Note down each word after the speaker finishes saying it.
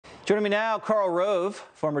Joining me now, Karl Rove,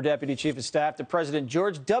 former Deputy Chief of Staff to President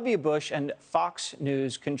George W. Bush and Fox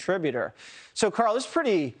News contributor. So, Karl, this is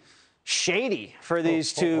pretty shady for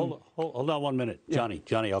these two. Hold on 1 minute.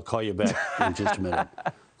 Johnny, I'll call you back in just a minute.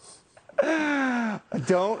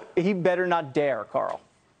 He better not dare, Karl.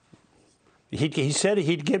 He said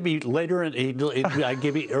he'd give me later. I'd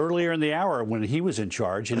give me earlier in the hour when he was in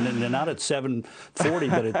charge, and then not at 7:40,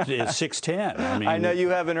 but at 6:10. I know you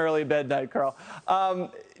have an early bed night, Karl.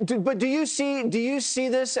 But do you see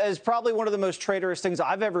this as probably one of the most traitorous things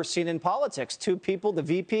I've ever seen in politics? Two people, the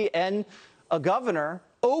VP and a governor,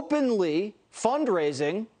 openly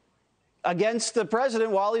fundraising against the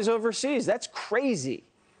president while he's overseas. That's crazy.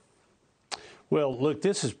 Well, look,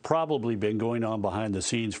 this has probably been going on behind the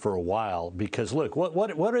scenes for a while because, look,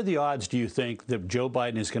 what are the odds, do you think, that Joe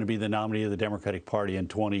Biden is going to be the nominee of the Democratic Party in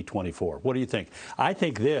 2024? What do you think? I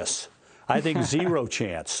think this. I think zero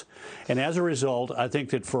chance. And as a result, I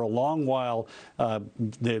think that for a long while,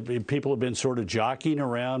 people have been sort of jockeying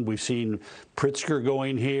around. We've seen Pritzker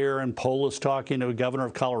going here and Polis talking to the governor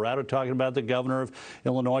of Colorado, talking about the governor of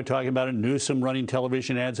Illinois, talking about it, Newsom running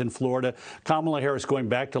television ads in Florida, Kamala Harris going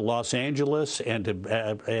back to Los Angeles and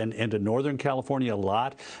to Northern California a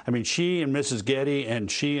lot. I mean, she and Mrs. Getty and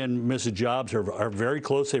she and Mrs. Jobs are very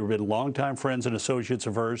close. They've been longtime friends and associates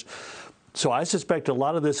of hers. So I suspect a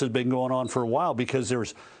lot of this has been going on for a while because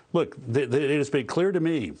look, it has been clear to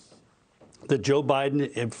me that Joe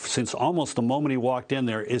Biden, since almost the moment he walked in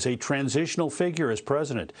there, is a transitional figure as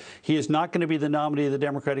president. He is not going to be the nominee of the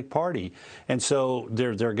Democratic Party. And so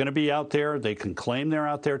they're going to be out there. They can claim they're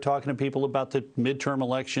out there talking to people about the midterm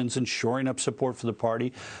elections and shoring up support for the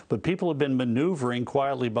party. But people have been maneuvering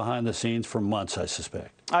quietly behind the scenes for months, I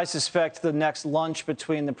suspect. I suspect the next lunch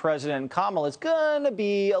between the president and Kamala is going to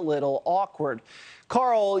be a little awkward.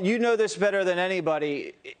 Karl, you know this better than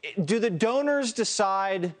anybody. Do the donors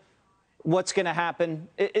decide what's going to happen?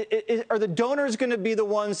 Are the donors going to be the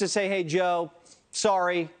ones to say, hey, Joe,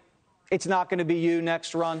 sorry, it's not going to be you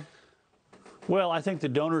next run? Well, I think the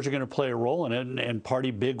donors are going to play a role in it, and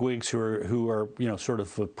party bigwigs who are sort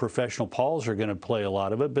of professional Pauls are going to play a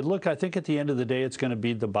lot of it. But look, I think at the end of the day, it's going to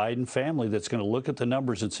be the Biden family that's going to look at the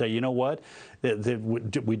numbers and say, you know what,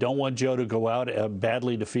 we don't want Joe to go out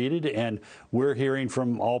badly defeated, and we're hearing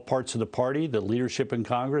from all parts of the party, the leadership in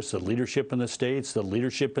Congress, the leadership in the states, the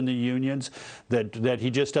leadership in the unions, that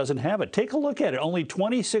he just doesn't have it. Take a look at it. Only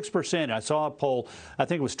 26%. I saw a poll. I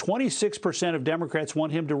think it was 26% of Democrats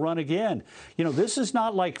want him to run again. You know, this is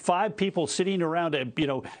not like five people sitting around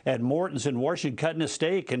at Morton's in Washington cutting a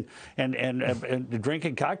steak and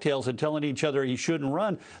drinking cocktails and telling each other he shouldn't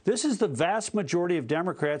run. This is the vast majority of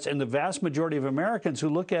Democrats and the vast majority of Americans who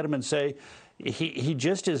look at him and say, he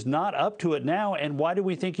just is not up to it now. And why do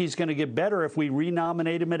we think he's going to get better if we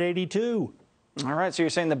renominate him at 82? All right. So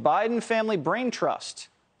you're saying the Biden family brain trust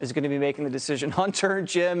is going to be making the decision. Hunter,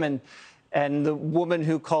 Jim, and the woman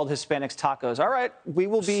who called Hispanics tacos. All right, we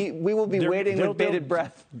will be waiting with bated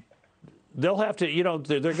breath. They'll have to,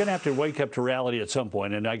 they're going to have to wake up to reality at some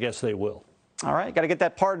point, and I guess they will. All right, got to get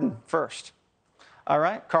that pardon first. All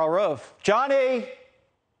right, Karl Rove. Johnny,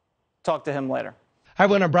 talk to him later. Hi,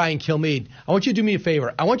 everyone. I'm Brian Kilmeade. I want you to do me a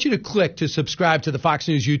favor. I want you to click to subscribe to the Fox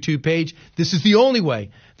News YouTube page. This is the only way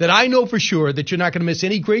that I know for sure that you're not going to miss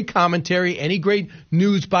any great commentary, any great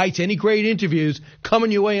news bites, any great interviews coming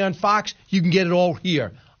your way on Fox. You can get it all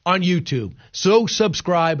here on YouTube. So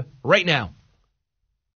subscribe right now.